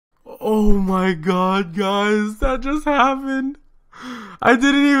Oh my god, guys, that just happened. I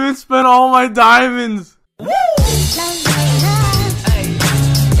didn't even spend all my diamonds.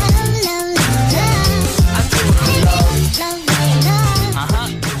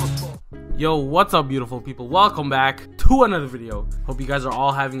 Yo, what's up, beautiful people? Welcome back to another video. Hope you guys are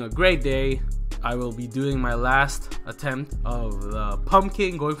all having a great day. I will be doing my last attempt of the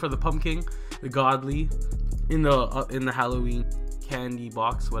pumpkin, going for the pumpkin, the godly, in the Halloween candy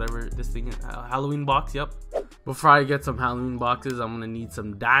box, whatever this thing is, Halloween box. Yep. Before I get some Halloween boxes, I'm gonna need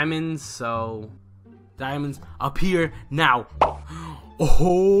some diamonds. So diamonds up here now.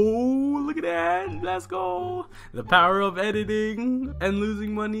 Oh, look at that! Let's go. The power of editing and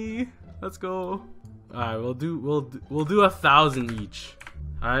losing money. Let's go. All right, we'll do 1,000 each.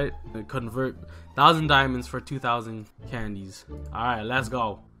 All right, convert 1,000 diamonds for 2,000 candies. All right, let's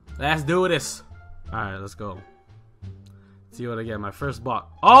go. Let's do this. All right, let's go. Let's see what I get. My first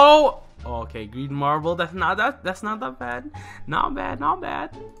box. Oh, okay, green marble. That's not that bad. Not bad, not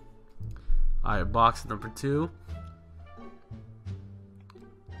bad. All right, box number 2.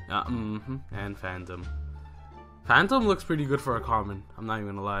 And Phantom. Phantom looks pretty good for a common. I'm not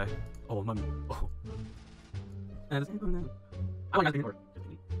even gonna lie. Oh, money. Oh.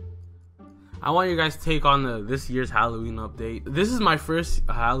 I want you guys to take on this year's Halloween update. This is my first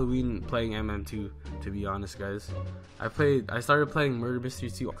Halloween playing MM2, to be honest, guys. I started playing Murder Mystery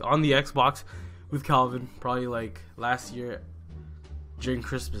 2 on the Xbox with Calvin, probably like last year during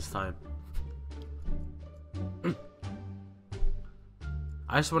Christmas time.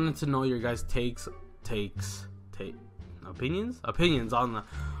 I just wanted to know your guys' opinions on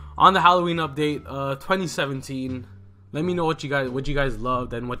the Halloween update 2017. Let me know what you guys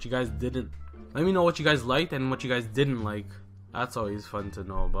loved and what you guys didn't. Let me know what you guys liked and what you guys didn't like. That's always fun to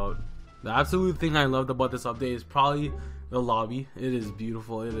know about. The absolute thing I loved about this update is probably the lobby. It is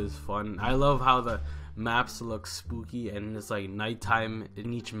beautiful. It is fun. I love how the maps look spooky and it's like nighttime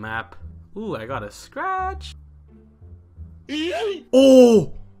in each map. Ooh, I got a scratch.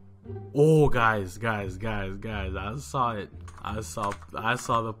 Oh, guys, I saw it. I saw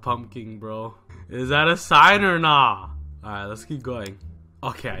the pumpkin, bro. Is that a sign or nah? Alright, let's keep going.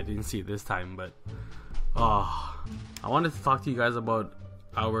 Okay, I didn't see it this time, but I wanted to talk to you guys about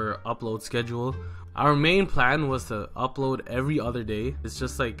our upload schedule. Our main plan was to upload every other day. It's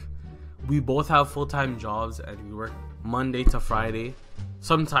just like we both have full-time jobs and we work Monday to Friday.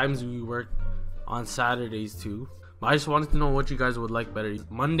 Sometimes we work on Saturdays too. I just wanted to know what you guys would like better.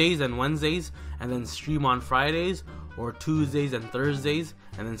 Mondays and Wednesdays and then stream on Fridays, or Tuesdays and Thursdays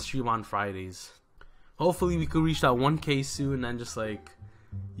and then stream on Fridays. Hopefully we could reach that 1K soon and just like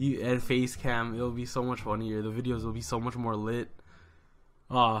and face cam. It'll be so much funnier. The videos will be so much more lit.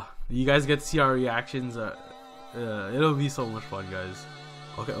 You guys get to see our reactions. It'll be so much fun, guys.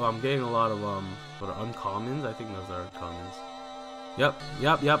 Okay, well, I'm getting a lot of what are uncommons? I think those are uncommons. Yep.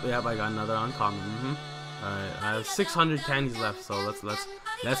 I got another uncommon. Alright, I have 600 candies left, so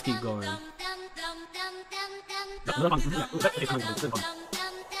let's keep going. Oh,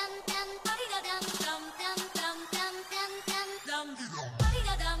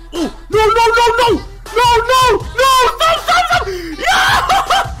 no, stop! Yeah!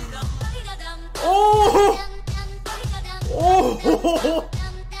 Oh,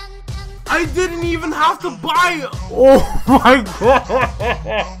 I didn't even have to buy.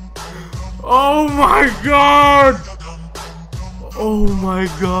 Oh my god. Oh my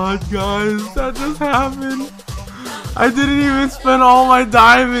god, guys, that just happened. I didn't even spend all my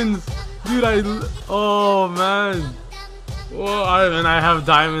diamonds, dude. Oh man. Well, and I have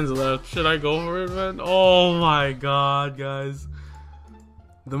diamonds left. Should I go for it, man? Oh my god, guys.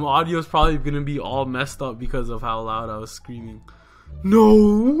 The audio is probably gonna be all messed up because of how loud I was screaming.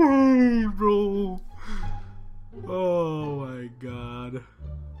 No way, bro. Oh my god.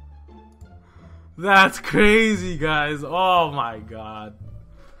 That's crazy, guys. Oh my god.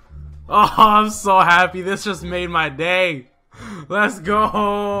 Oh, I'm so happy. This just made my day. Let's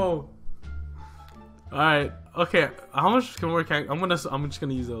go. Alright. Okay. How much more can I'm just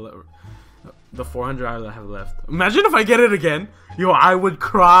gonna use the 400 I have left. Imagine if I get it again. Yo, I would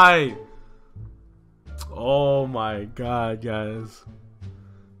cry. Oh my god, guys.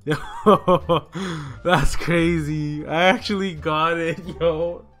 Yo, that's crazy. I actually got it,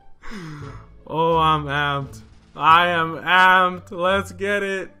 yo. Oh, I'm amped. I am amped. Let's get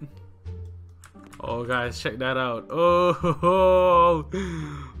it. Oh, guys, check that out. Oh,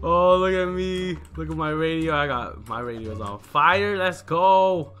 look at me. Look at my radio. My radio's on fire. Let's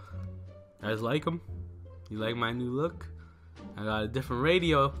go. You guys like them? You like my new look? I got a different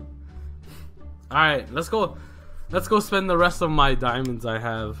radio. Alright, let's go spend the rest of my diamonds I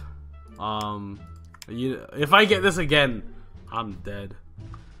have. If I get this again, I'm dead.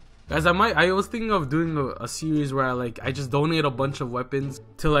 Guys, I was thinking of doing a series where I just donate a bunch of weapons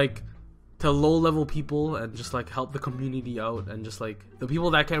to low level people and just like help the community out, and just like the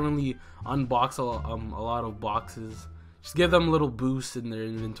people that can't really unbox a lot of boxes, just give them a little boost in their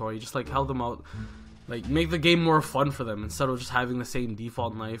inventory, just like help them out, like make the game more fun for them instead of just having the same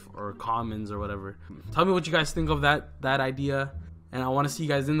default knife or commons or whatever. Tell me what you guys think of that idea, and I want to see you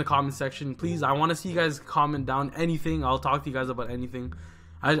guys in the comment section. Please, I want to see you guys comment down anything. I'll talk to you guys about anything.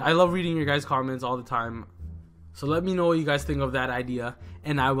 I love reading your guys' comments all the time. So let me know what you guys think of that idea,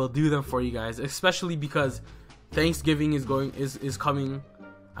 and I will do them for you guys, especially because Thanksgiving is coming.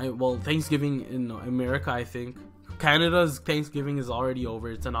 Well, Thanksgiving in America, I think. Canada's Thanksgiving is already over.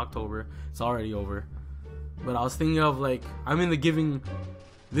 It's in October. It's already over. But I was thinking of like, I'm in the giving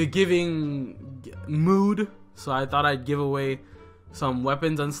mood, so I thought I'd give away some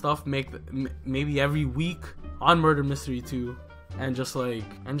weapons and stuff, maybe every week on Murder Mystery 2. And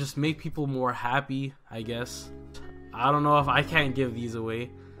just make people more happy, I guess. I don't know if I can't give these away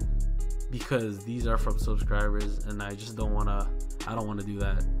because these are from subscribers, and I just don't wanna do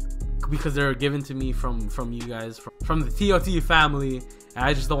that because they're given to me from you guys, from the TaleOfTwo family, and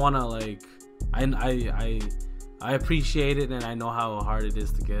I just don't wanna like. I appreciate it, and I know how hard it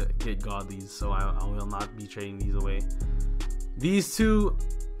is to get godlies, so I will not be trading these away. These two,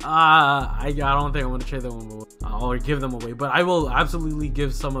 I don't think I'm gonna trade them away or give them away, but I will absolutely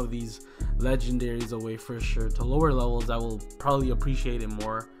give some of these legendaries away for sure to lower levels that will probably appreciate it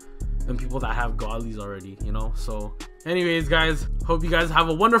more than people that have godlies already, you know. So anyways, guys, hope you guys have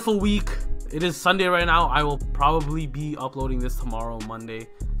a wonderful week. It is Sunday right now. I will probably be uploading this tomorrow, Monday.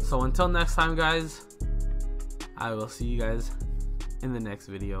 So until next time, guys, I will see you guys in the next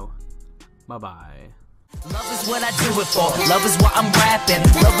video. Bye bye. Love is what I do it for. Love is why I'm rapping.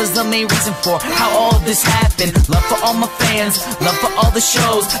 Love is the main reason for how all this happened. Love for all my fans. Love for all the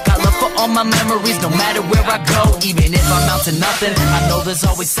shows. Got love for all my memories, no matter where I go. Even if I'm out to nothing, I know there's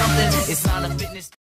always something. It's not a fitness.